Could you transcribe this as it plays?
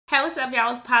Hey, what's up,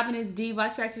 y'all? What's poppin'? It's D.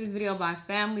 Let's react to this video by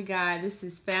Family Guy. This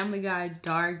is Family Guy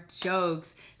Dark Jokes.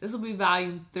 This will be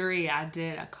volume 3. I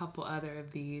did a couple other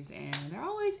of these, and they're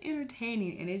always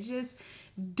entertaining, and it just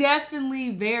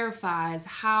definitely verifies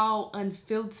how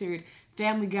unfiltered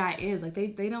Family Guy is. Like,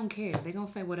 they don't care. They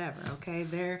gonna say whatever, okay?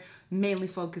 They're mainly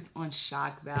focused on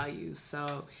shock value.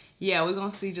 So, yeah, we're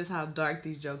gonna see just how dark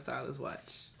these jokes are. Let's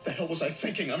watch. The hell was I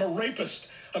thinking? I'm a rapist.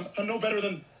 I'm no better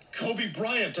than Kobe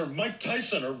Bryant or Mike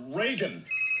Tyson or Reagan.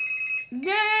 Yay,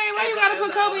 why you gotta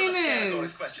put Kobe in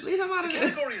this? Leave him out of the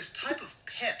this. category is type of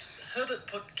pet. Herbert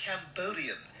put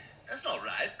Cambodian. That's not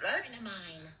right, right?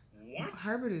 Mine. What?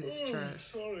 Herbert is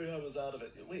trash. Sorry, I was out of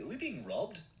it. Wait, are we being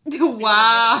robbed?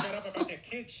 Wow. Shut up about their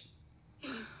kids.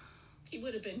 He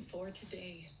would have been 4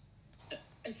 today.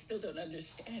 I still don't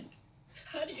understand.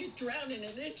 How do you drown in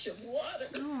an inch of water?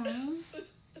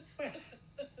 Well,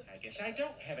 I guess I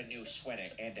don't have a new sweater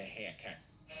and a haircut.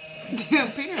 Yeah,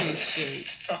 Peter ain't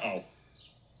straight. Uh-oh.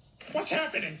 What's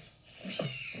happening?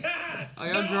 Oh,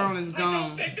 your drone is gone. I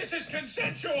don't think this is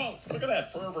consensual. Look at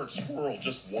that pervert squirrel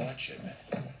just watching.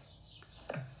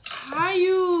 How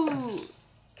you...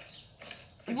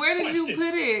 Where did you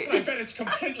put it? I bet it's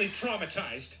completely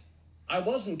traumatized. I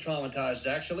wasn't traumatized,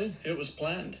 actually. It was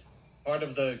planned. Part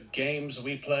of the games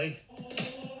we play.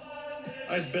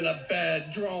 I've been a bad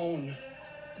drone.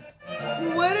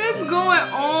 What is going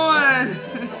on?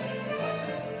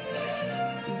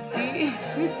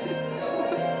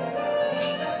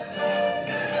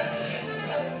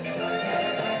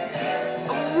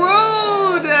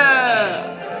 Rude!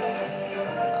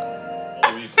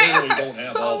 We clearly don't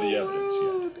have all the evidence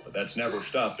yet, but that's never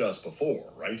stopped us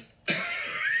before, right?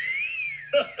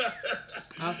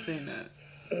 I've seen that.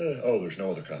 Oh, there's no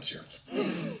other cops here.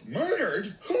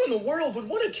 Murdered? Who in the world would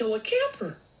want to kill a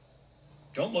camper?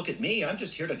 Don't look at me. I'm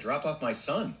just here to drop off my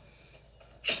son.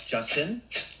 Justin,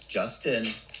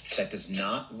 that does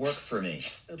not work for me.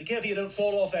 Now, be careful you don't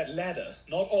fall off that ladder.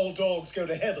 Not all dogs go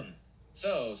to heaven.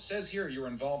 So, says here you were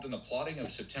involved in the plotting of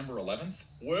September 11th?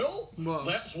 Well, Whoa.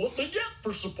 That's what they get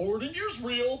for supporting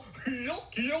Israel.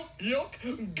 Yuck, yuck,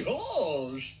 yuck.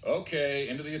 Gosh. Okay,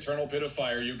 into the eternal pit of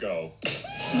fire you go.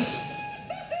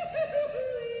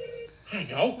 I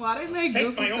know. Why they make Fake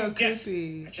Goofy my so own death.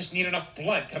 creepy? I just need enough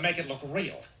blood to make it look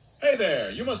real. Hey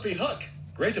there, you must be Huck.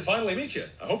 Great to finally meet you.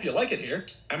 I hope you like it here.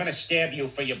 I'm gonna stab you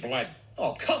for your blood.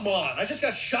 Oh, come on. I just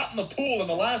got shot in the pool in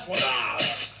the last one. Ah!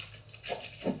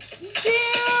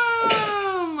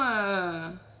 Damn!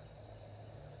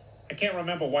 I can't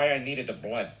remember why I needed the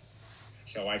blood.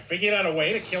 So I figured out a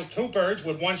way to kill 2 birds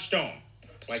with 1 stone.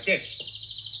 Like this.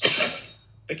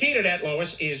 The key to that,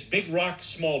 Lois, is big rock,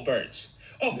 small birds.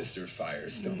 Oh, Mr.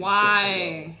 Firestone.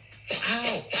 Why?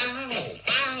 Ow, ow,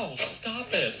 ow. Stop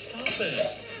it.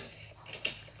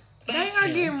 They That's are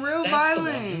him. getting real That's the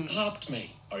one violent. who popped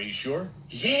me. are you sure?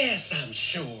 Yes, I'm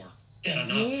sure. Did I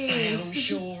not sound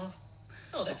sure?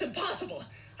 Oh, that's impossible.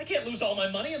 I can't lose all my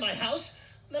money in my house.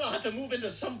 Then I'll have to move into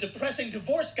some depressing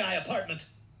divorced guy apartment.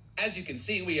 As you can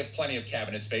see, we have plenty of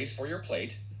cabinet space for your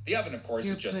plate. The oven, of course,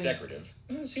 Your is just plate. decorative.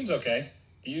 Seems okay.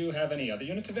 Do you have any other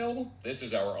units available? This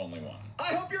is our only one.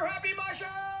 I hope you're happy, Masha!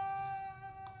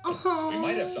 Oh. We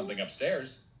might have something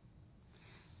upstairs.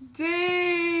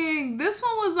 Dang, this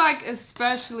one was like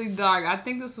especially dark. I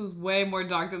think this was way more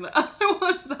dark than the other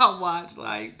ones I watched.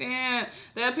 Like, damn,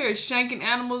 they up here shanking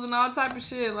animals and all type of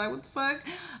shit. Like, what the fuck?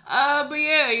 But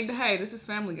yeah, hey, this is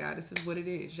Family Guy. This is what it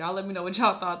is. Y'all let me know what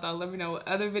y'all thought though. Let me know what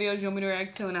other videos you want me to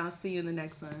react to, and I'll see you in the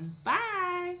next one. Bye.